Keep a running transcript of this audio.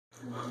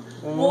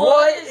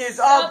What is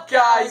up,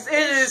 guys? It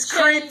is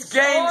Creeped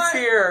Games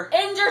here.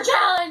 End your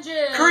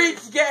challenges.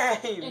 Creeped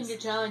Games. End your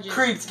challenges.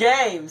 Creeped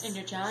Games. End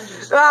your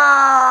challenges.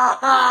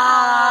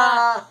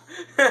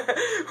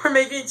 We're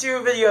making 2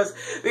 videos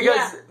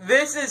because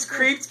this is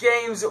Creeped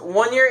Games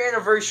 1-year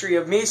anniversary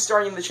of me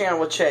starting the channel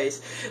with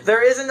Chase.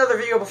 There is another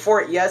video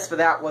before it, yes, but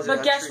that wasn't.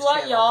 But guess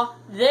what, y'all?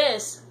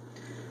 This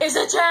is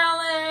a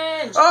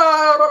challenge.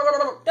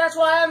 That's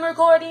why I'm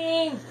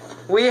recording.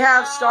 We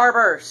have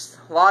Starburst.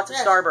 Lots of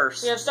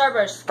Starburst. We have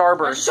Starburst.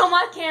 Starburst. Show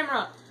my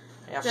camera.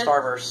 Yeah,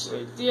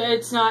 Starburst. Yeah,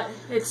 it's not.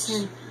 It's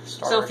in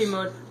selfie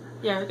mode.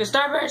 Yeah, the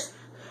Starburst.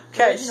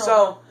 Okay,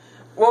 so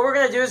what we're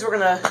gonna do is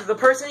the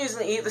person who's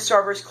gonna eat the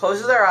Starburst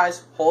closes their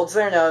eyes, holds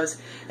their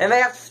nose, and they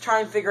have to try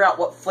and figure out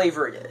what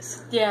flavor it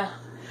is. Yeah.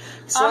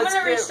 So I'm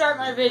gonna restart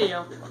my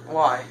video.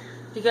 Why?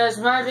 Because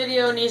my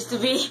video needs to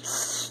be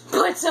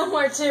put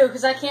somewhere too,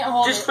 because I can't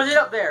hold it. Just put it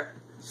up there.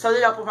 Set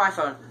it up with my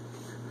phone.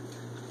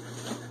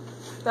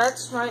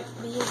 That's might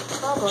be a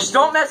problem. Just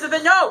don't mess with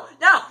it. No!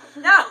 No!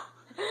 No!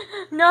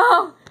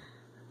 No!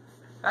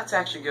 That's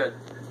actually good.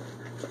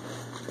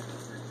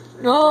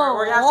 No!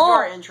 We're gonna have to do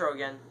our intro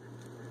again.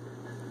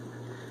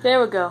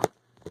 There we go.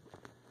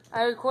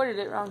 I recorded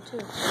it wrong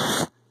too.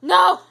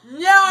 No! No!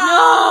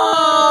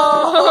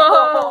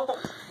 No!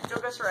 It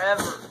took us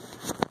forever.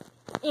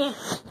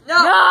 No!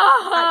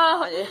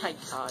 I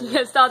You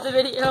can stop the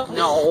video.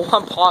 No,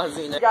 I'm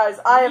pausing it. Guys,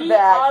 I am We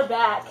back. are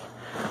back.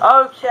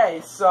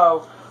 Okay,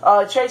 so,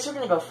 Chase, you're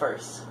gonna go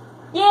first.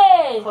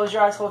 Yay! Close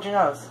your eyes, hold your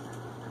nose.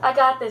 I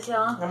got this,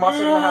 y'all. I'm also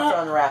gonna have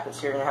to unwrap it,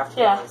 so you're gonna have to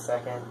give me a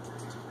second.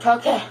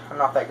 Okay. I'm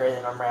not that great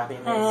at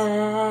unwrapping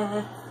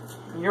these.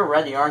 You're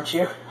ready, aren't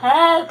you?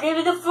 Give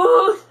me the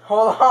food.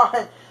 Hold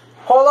on.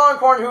 Hold on,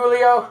 Corn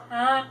Julio. No,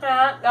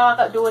 I'm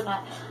not doing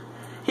that.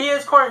 He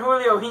is Corn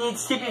Julio. He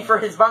needs TP for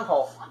his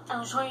bunghole.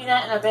 I'll show you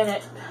that in a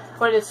minute.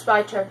 When it's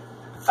my turn.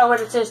 Oh, when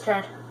it's his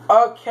turn.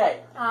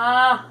 Okay.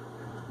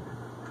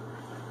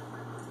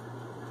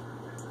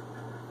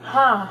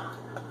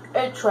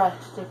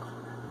 Interesting.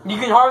 You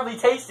can hardly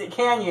taste it,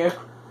 can you?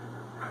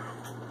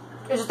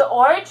 Is it the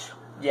orange?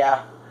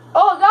 Yeah.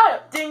 Oh, I got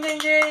it. Ding, ding,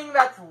 ding.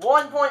 That's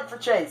 1 point for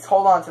Chase.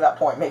 Hold on to that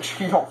point. Make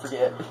sure you don't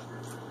forget.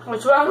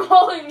 Which one I'm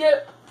holding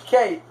it.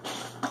 Okay.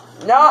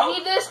 No. You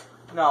need this?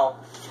 No.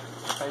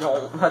 I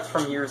don't. That's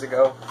from years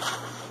ago.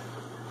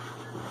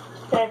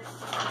 Okay.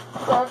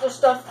 Grab the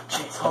stuff.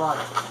 Chase, hold on.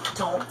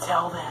 Don't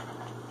tell them.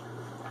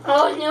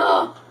 Oh,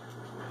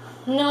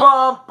 no. No.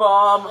 Bum,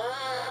 bum.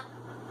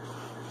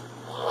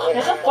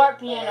 There's a fart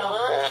piano.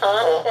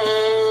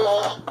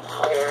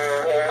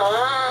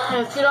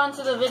 Let's get on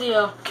to the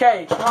video.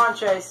 Okay, come on,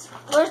 Chase.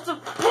 Where's the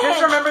pen?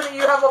 Just remember that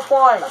you have a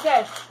point.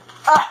 Okay.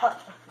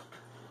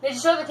 Did you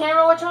show the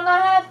camera which one I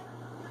had?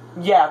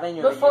 Yeah, they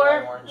knew Before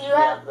that you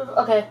had orange.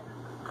 Okay.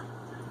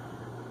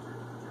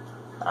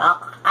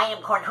 I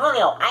am Corn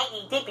Julio. I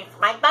need TP for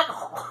my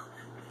bunghole.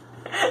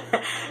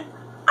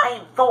 I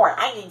am Thor.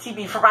 I need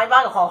TP for my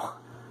bunghole.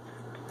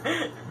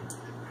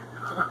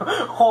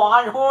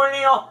 Juan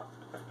Julio.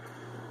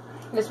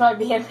 This might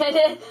be a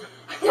minute.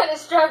 I'm kind of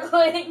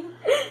struggling.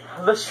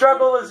 The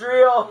struggle is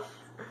real.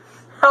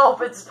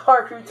 Help, it's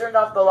dark. Who turned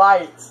off the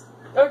lights?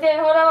 Okay,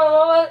 hold on a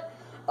moment.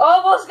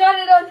 Almost got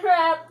it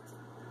unwrapped.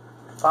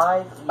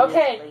 5 years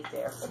right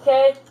there.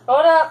 Okay,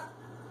 hold up.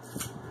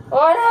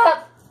 Hold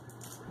up.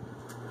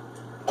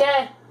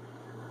 Okay.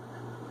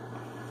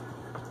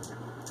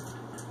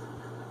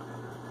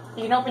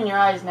 You can open your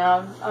eyes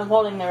now. I'm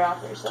holding the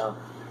wrapper, so.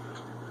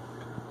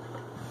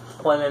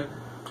 Lemon.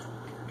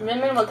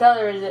 Lemon, what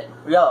color is it?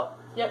 Yellow.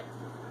 Yep.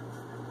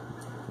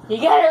 You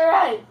got it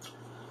right.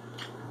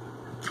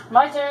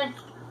 My turn.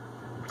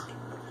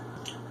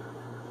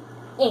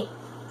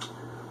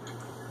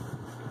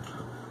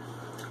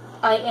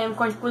 I am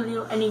Corn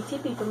Julio. I need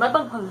TP for my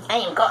bunghole. I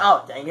am Corn.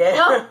 Oh, dang it.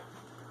 No.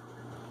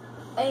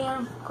 I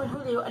am Corn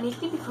Julio. I need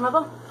TP for my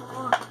bunghole.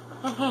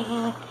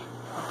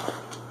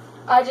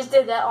 I just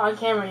did that on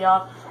camera,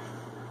 y'all.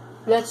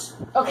 Let's.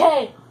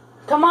 Okay.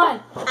 Come on.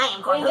 I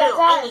am Corn Julio.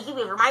 I need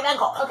TP for my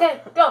bunghole.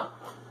 Okay, go.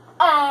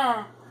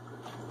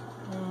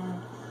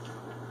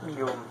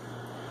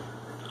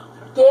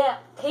 Yeah,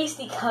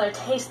 tasty color.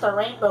 Taste the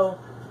rainbow.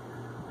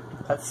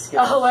 That's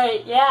Skittles. Oh,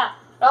 wait, yeah.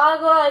 Oh,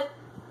 good.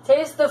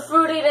 Taste the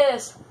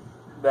fruitiness.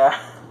 That.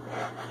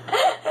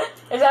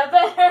 Is that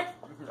better?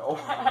 No.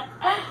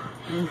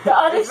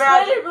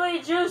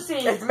 Unexplainably juicy.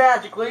 It's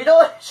magically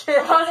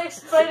delicious.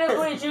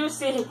 Unexplainably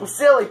juicy.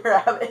 Silly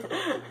rabbit.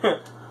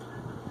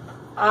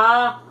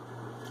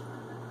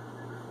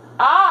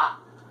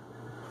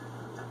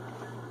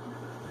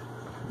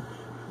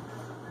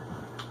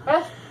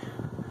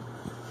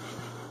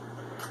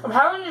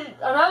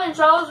 I'm having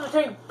troubles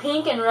between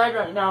pink and red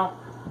right now.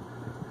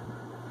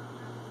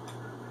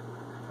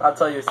 I'll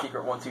tell you a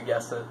secret once you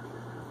guess it.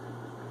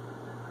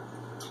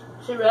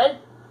 Is it red?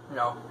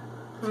 No.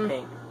 It's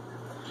pink.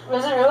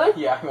 Is it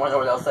really? Yeah, you wanna know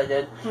what else I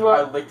did? What?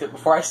 I licked it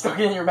before I stuck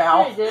it in your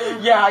mouth. You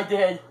did. Yeah, I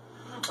did.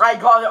 I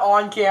got it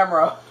on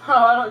camera. Oh,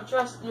 I don't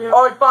trust you.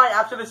 Oh, fine.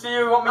 After this video,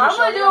 you want me to I'm show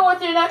gonna you? do it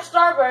with your next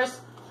Starburst.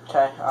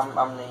 Okay, I'm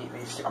gonna eat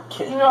these two. I'm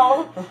kidding.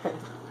 No.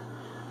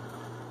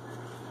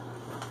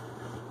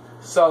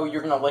 So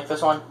you're gonna lick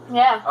this one?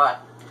 Yeah. Alright.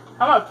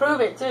 I'm gonna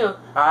prove it too.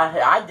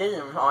 I did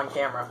it on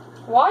camera.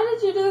 Why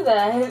did you do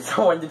that?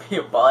 So I wanted to be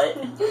a butt.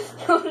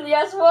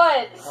 Guess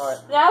what?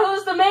 What? Now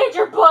who's the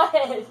major butt?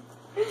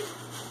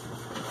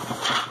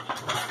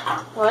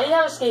 Why do you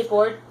have a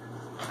skateboard?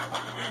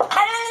 A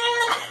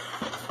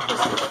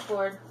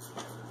skateboard.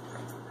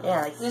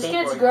 Yeah, like This skateboard.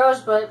 kid's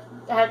gross, but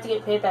I have to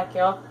get payback,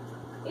 y'all.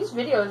 These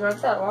videos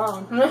aren't that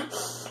long.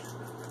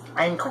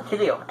 I'm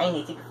Cornelio. I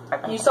need to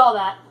take my You saw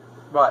that.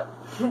 What?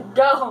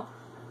 Go.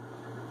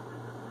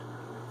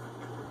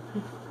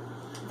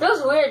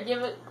 Feels weird.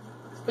 Give it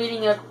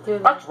speeding up to.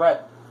 That's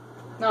red.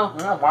 No,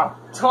 Oh, wow.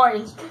 it's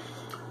orange.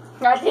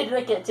 I did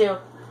lick it too.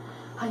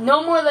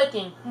 No more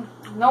licking.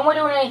 No more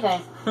doing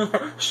anything.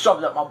 Shove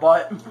it up my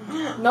butt.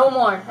 No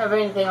more of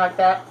anything like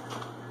that.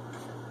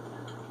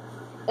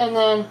 And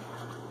then,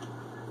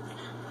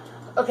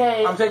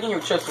 okay. I'm taking your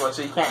chips away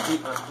so you can't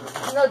eat them.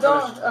 No,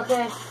 don't.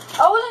 Okay.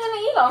 I wasn't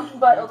gonna eat them,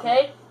 but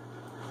okay.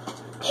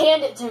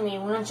 Hand it to me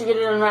once you get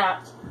it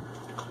unwrapped.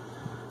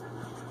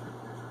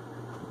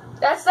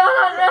 That's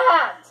not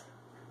unwrapped.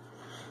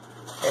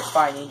 It's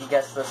fine. You need to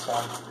guess this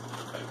one.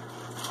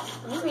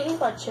 Are you eating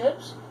my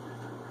chips?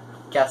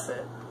 Guess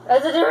it.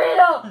 That's a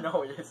Dorito.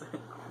 No, it isn't.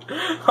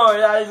 Oh,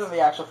 that isn't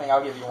the actual thing.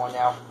 I'll give you one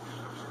now.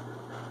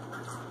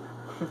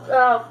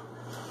 Oh,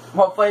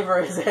 What flavor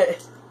is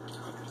it?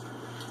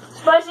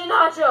 spicy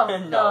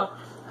nacho. No.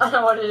 I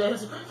know what it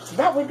is.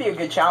 That would be a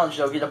good challenge,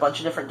 though. Get a bunch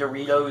of different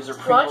Doritos or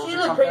Why Pringles don't you or do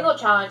the something. Pringle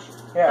challenge?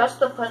 Yeah. That's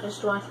the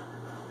funnest one.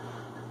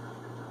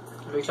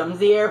 Here comes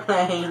the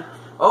airplane.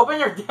 Open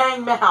your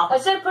dang mouth. I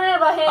said put it in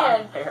my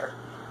hand. There.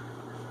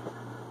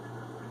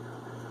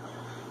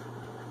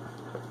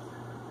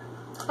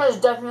 That is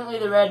definitely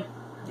the red.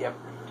 Yep.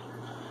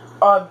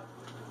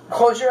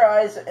 Close your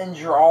eyes and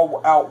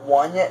draw out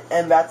one,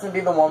 and that's gonna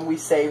be the one we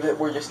say that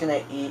we're just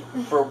gonna eat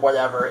for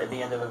whatever at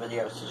the end of the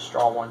video. So just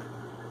draw one.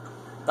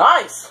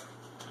 Nice!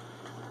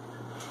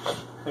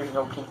 There's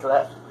no pink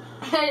left.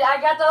 I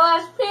got the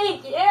last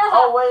pink, yeah!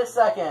 Oh, wait a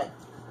second.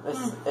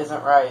 This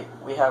isn't right.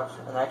 We have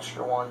an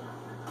extra one.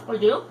 We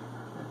do?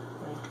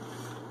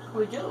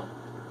 We do.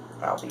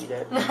 I'll eat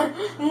it.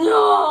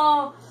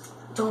 No!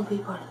 Don't be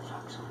part of the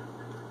dark side.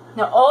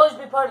 No, always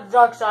be part of the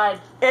dark side.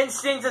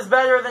 Instinct is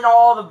better than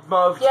all the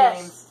Move teams.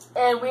 Yes,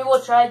 and we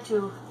will try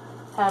to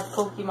have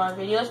Pokemon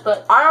videos,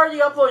 but I already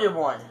uploaded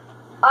one.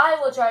 I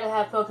will try to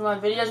have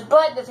Pokemon videos,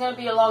 but it's going to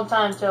be a long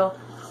time, so...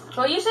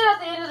 Well, you said at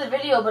the end of the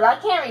video, but I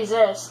can't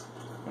resist.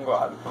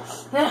 God.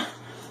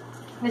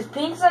 This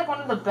pink's like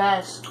one of the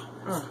best.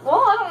 Well,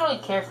 I don't really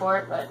care for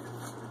it, but...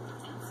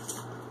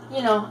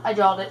 You know, I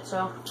drawed it,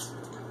 so...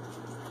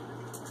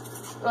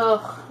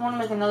 Ugh, I want to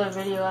make another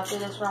video after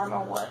this, but I don't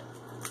know what.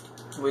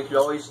 We could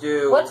always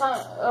do... What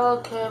time?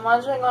 Okay,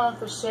 mine's been going on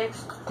for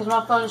 6, because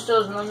my phone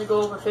still doesn't let me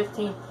go over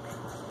 15.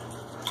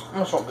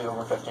 This won't be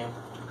over 15.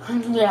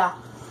 Yeah.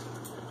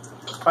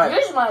 Alright.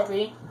 Yours might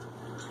be.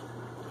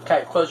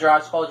 Okay, close your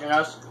eyes, hold your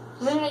nose.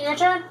 Isn't it your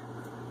turn?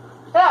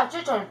 Yeah, it's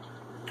your turn.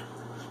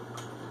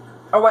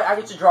 Oh wait, I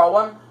get to draw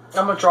one?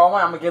 I'm gonna draw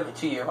one, I'm gonna give it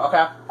to you,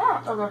 okay?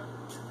 Oh, okay.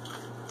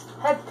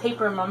 I have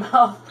paper in my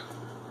mouth.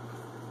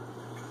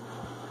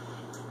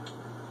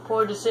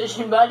 Poor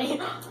decision,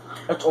 buddy.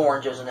 It's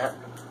orange, isn't it?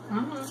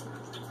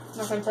 Mm-hmm.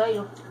 I can tell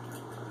you.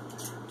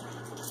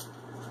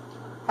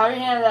 Have your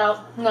hand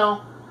out.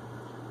 No.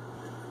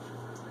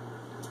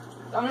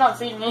 I'm not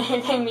feeding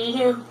anything to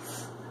you.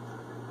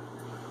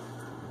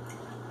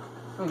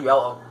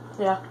 Yellow.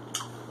 Yeah.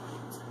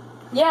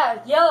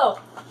 Yeah, yellow.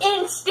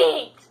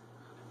 Instinct!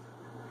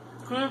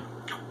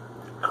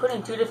 Put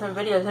in 2 different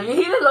videos. Have you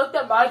even looked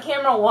at my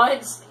camera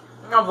once?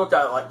 I've looked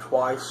at it like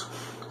twice.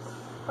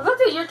 I've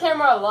looked at your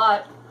camera a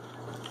lot.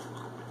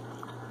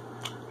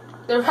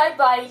 They're right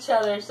by each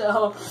other,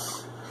 so...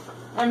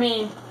 I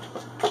mean...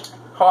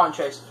 Hold on,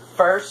 Chase.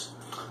 First,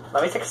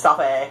 let me take a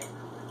selfie.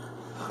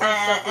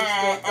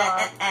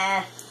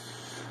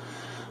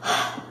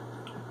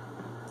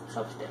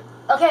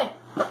 Okay,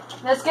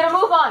 let's get a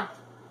move on.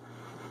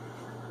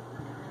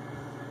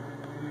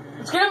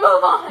 Let's get a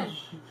move on.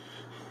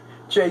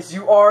 Chase,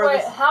 you are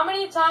Wait, the... how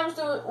many times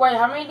do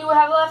how many do we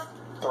have left?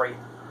 3.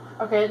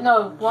 Okay,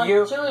 no, 1,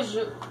 You- 2 is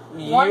you.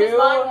 You, One is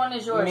mine, one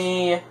is yours.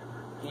 me,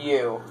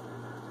 you.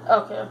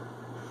 Okay,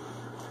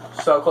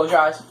 So, close your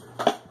eyes.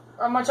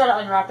 I'm gonna try to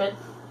unwrap it.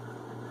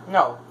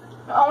 No.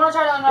 I wanna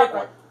try to unwrap Pick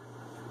one. it.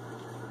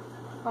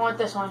 I want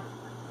this one.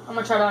 I'm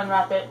gonna try to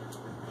unwrap it.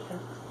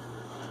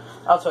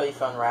 I'll tell you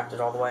if I unwrapped it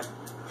all the way.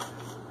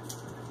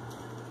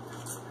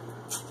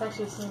 It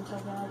actually seems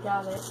like I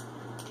got it.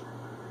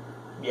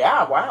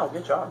 Yeah, wow,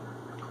 good job.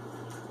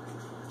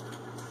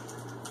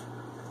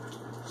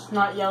 It's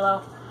not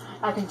yellow.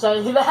 I can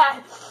tell you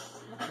that.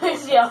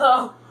 It's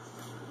yellow.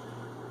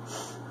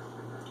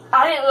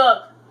 I didn't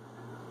look.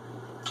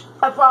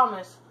 I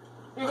promise.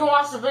 You can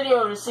watch the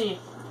video to see.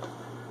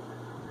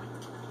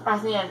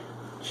 At the end.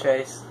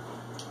 Chase,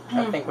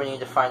 I think we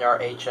need to find our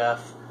HF.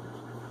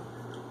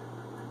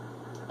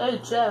 Hey,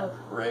 Joe.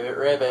 Ribbit,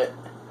 ribbit.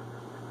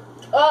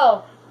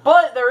 Oh.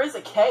 But there is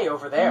a K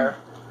over there.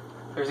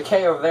 There's a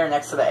K over there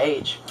next to the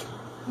H.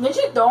 Did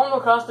you throw him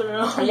across the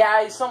room?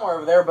 Yeah, he's somewhere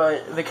over there,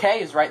 but the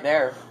K is right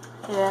there.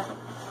 Yeah.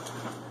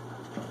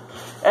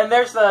 And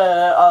there's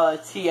the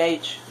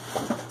THs.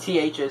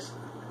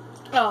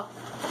 Oh.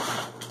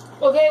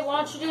 Okay, why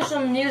don't you do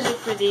some music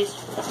for these?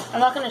 I'm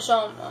not gonna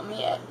show them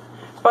yet.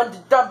 You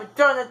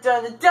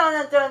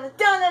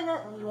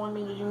want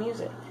me to do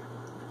music?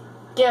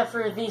 Yeah,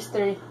 for these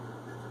three.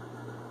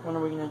 When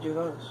are we gonna do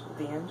those? At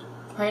the end?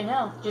 Right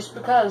now, just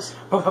because. Is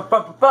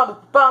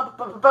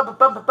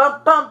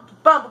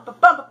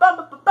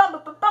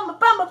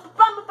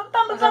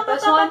that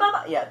this one?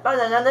 Yeah.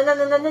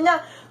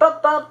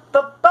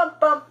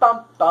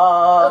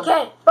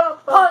 Okay.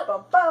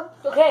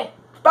 Okay.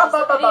 Pause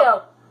the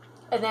video.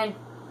 And then,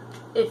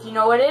 if you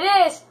know what it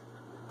is,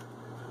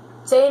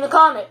 say in the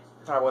comment.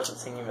 I wasn't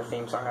singing the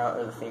theme song out,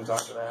 or the theme song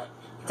for that.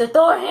 It's a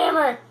Thor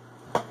hammer.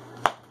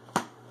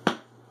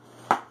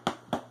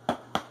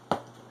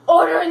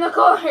 Order in the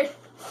card.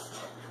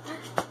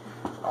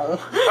 Oh.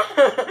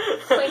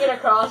 Swing it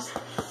across.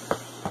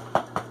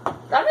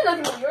 I've been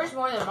looking at yours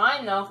more than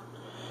mine, though.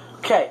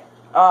 Okay.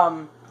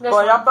 This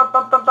one.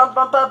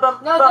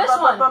 No, this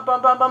one.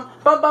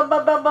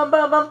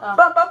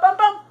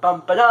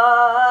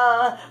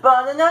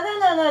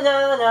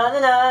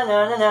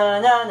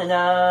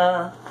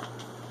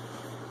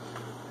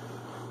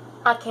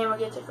 I camera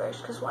gets it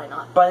first, because why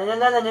not?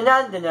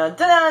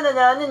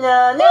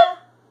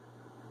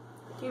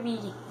 You're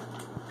beady.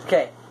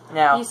 Okay,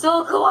 now. You're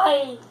so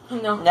kawaii.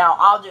 No. Now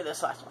I'll do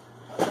this last one.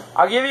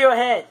 I'll give you a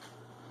hint.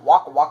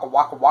 Waka waka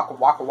waka waka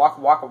waka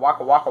waka waka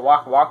waka waka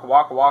waka waka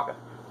waka waka.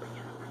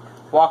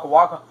 Waka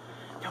waka.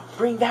 No,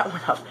 bring that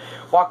one up.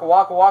 Waka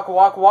waka waka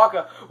waka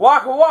waka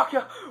waka waka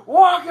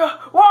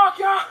waka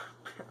waka.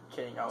 I'm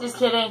kidding. No. Just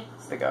kidding.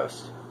 It's the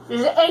ghost.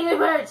 There's an Angry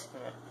Birds.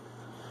 Yeah.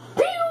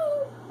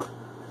 Pew!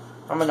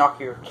 I'm gonna knock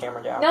your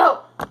camera down.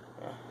 No. Yeah.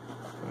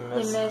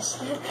 You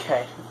missed.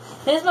 Okay.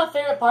 This is my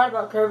favorite part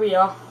about Kirby,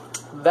 y'all.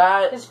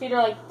 That. His feet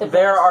are like the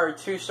There best. are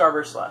 2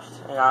 Starbursts left,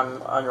 and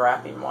I'm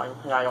unwrapping one,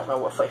 and I don't know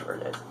what flavor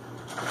it is.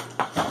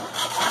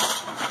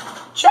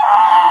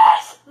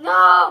 Chase!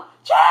 No!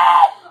 Chase!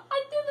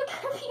 I threw the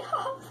Kirby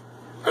off.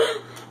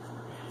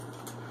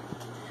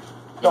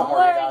 Don't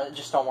worry about it.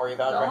 Just don't worry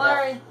about it Don't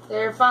right worry.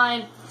 They're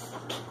fine.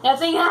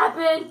 Nothing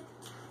happened.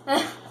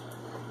 I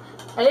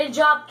didn't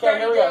drop now. Okay,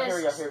 30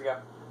 here discs. we go.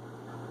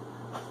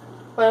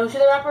 Wait, let me see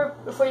the wrapper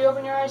before you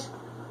open your eyes.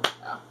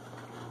 Oh.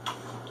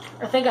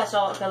 I think I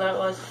saw what color it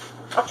was.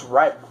 That's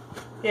red.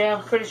 Yeah,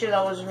 I'm pretty sure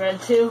that was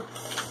red too.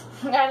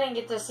 I didn't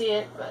get to see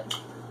it, but...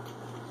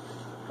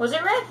 Was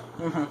it red?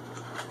 Mm-hmm.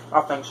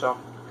 I think so.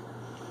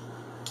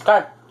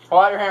 Okay,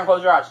 hold out your hand,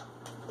 close your eyes.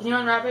 Can you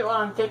unwrap it while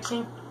I'm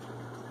fixing?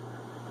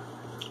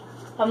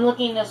 I'm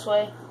looking this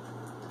way.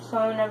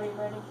 So whenever you're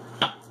ready.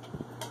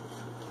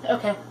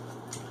 Okay.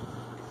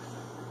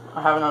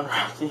 I haven't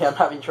unwrapped it yet. I'm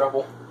having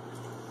trouble.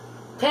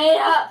 Pay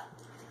up!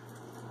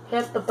 Pay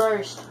up the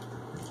burst.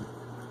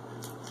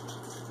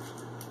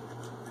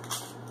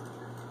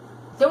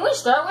 Didn't we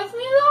start with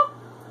me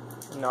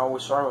though? No, we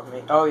started with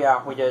me. Oh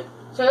yeah, we did.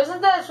 So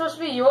isn't that supposed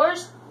to be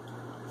yours?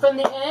 From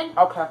the end?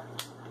 Okay.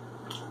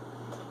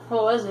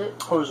 What was it?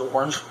 It was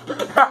orange.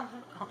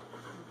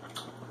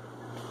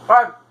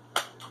 Alright.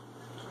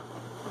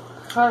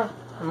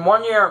 In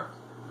 1 year,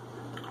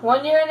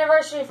 1 year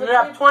anniversary for we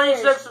have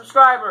 26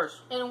 subscribers.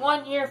 And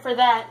 1 year for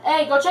that.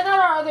 Hey, go check out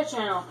our other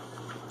channel.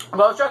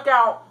 Go check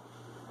out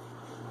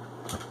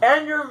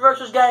Ender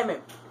vs.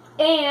 Gaming.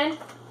 And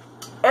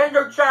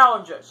Ender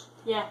Challenges.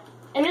 yeah.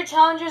 Ender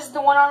Challenges is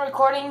the one I'm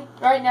recording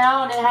right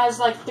now, and it has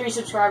like 3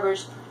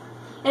 subscribers.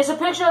 And it's a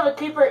picture of a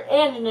creeper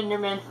and an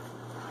Enderman,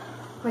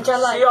 which I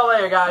like. See y'all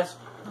later, guys.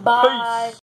 Bye. Peace.